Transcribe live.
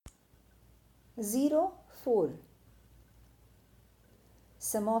04.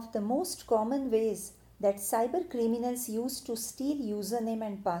 Some of the most common ways that cyber criminals use to steal username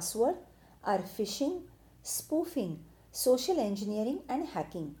and password are phishing, spoofing, social engineering, and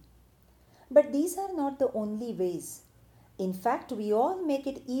hacking. But these are not the only ways. In fact, we all make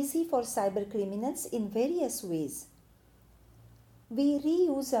it easy for cyber criminals in various ways. We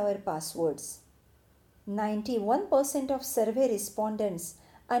reuse our passwords. 91% of survey respondents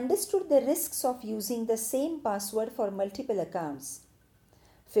understood the risks of using the same password for multiple accounts.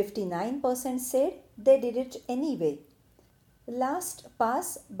 59% said they did it anyway.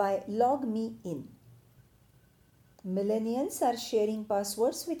 LastPass by LogMeIn. Millennials are sharing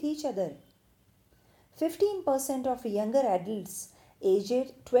passwords with each other. 15% of younger adults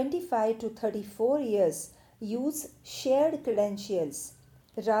aged 25 to 34 years use shared credentials,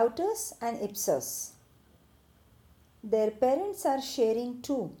 routers and Ipsos. Their parents are sharing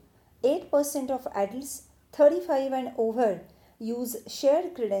too. 8% of adults 35 and over use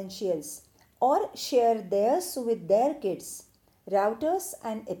shared credentials or share theirs with their kids, routers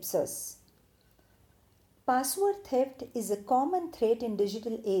and Ipsos. Password theft is a common threat in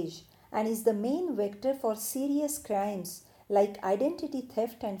digital age and is the main vector for serious crimes like identity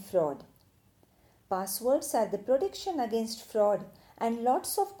theft and fraud. Passwords are the protection against fraud and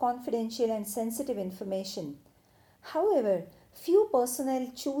lots of confidential and sensitive information. However, few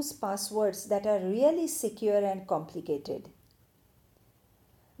personnel choose passwords that are really secure and complicated.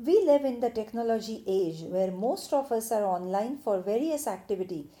 We live in the technology age where most of us are online for various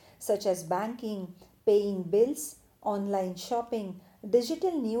activities such as banking, paying bills, online shopping,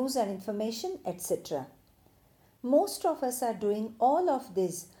 digital news and information, etc. Most of us are doing all of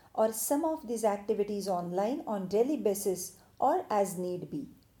this or some of these activities online on daily basis or as need be.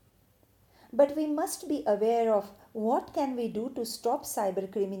 But we must be aware of what can we do to stop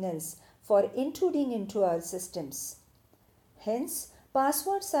cyber criminals for intruding into our systems. Hence,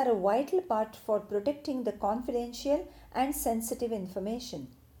 passwords are a vital part for protecting the confidential and sensitive information.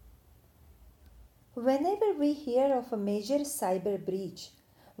 Whenever we hear of a major cyber breach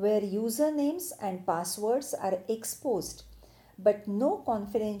where usernames and passwords are exposed but no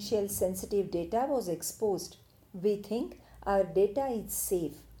confidential sensitive data was exposed, we think our data is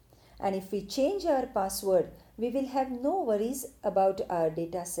safe. And if we change our password, we will have no worries about our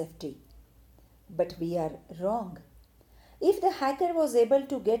data safety. But we are wrong. If the hacker was able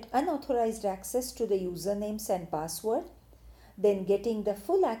to get unauthorized access to the usernames and password, then getting the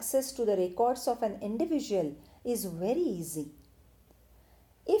full access to the records of an individual is very easy.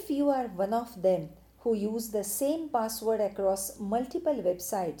 If you are one of them who use the same password across multiple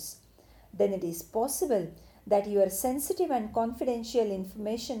websites, then it is possible that your sensitive and confidential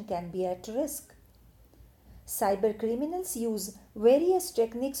information can be at risk. Cyber criminals use various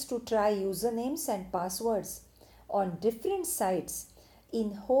techniques to try usernames and passwords on different sites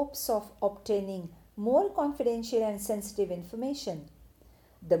in hopes of obtaining more confidential and sensitive information.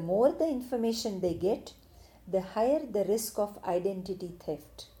 The more the information they get, the higher the risk of identity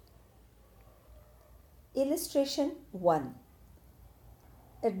theft. Illustration 1.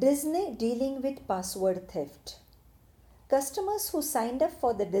 Disney dealing with password theft. Customers who signed up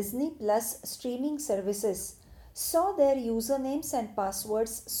for the Disney Plus streaming services saw their usernames and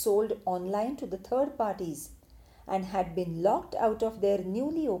passwords sold online to the third parties and had been locked out of their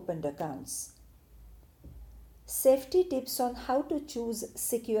newly opened accounts. Safety tips on how to choose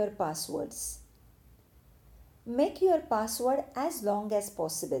secure passwords. Make your password as long as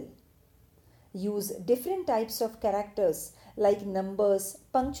possible. Use different types of characters like numbers,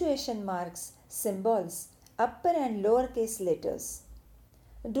 punctuation marks, symbols, upper and lowercase letters.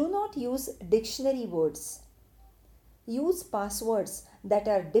 Do not use dictionary words. Use passwords that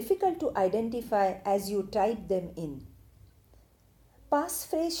are difficult to identify as you type them in.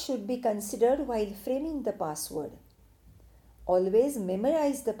 Passphrase should be considered while framing the password. Always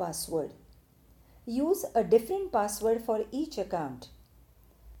memorize the password. Use a different password for each account.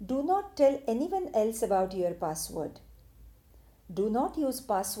 Do not tell anyone else about your password. Do not use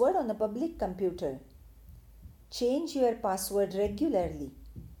password on a public computer. Change your password regularly.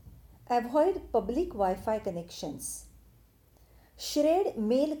 Avoid public Wi-Fi connections. Shred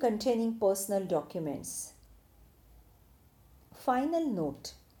mail containing personal documents. Final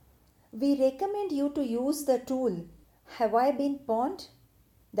note. We recommend you to use the tool Have I Been Pawned?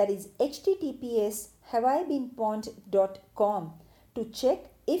 That is https://haveibeenpawned.com to check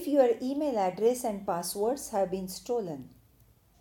if your email address and passwords have been stolen.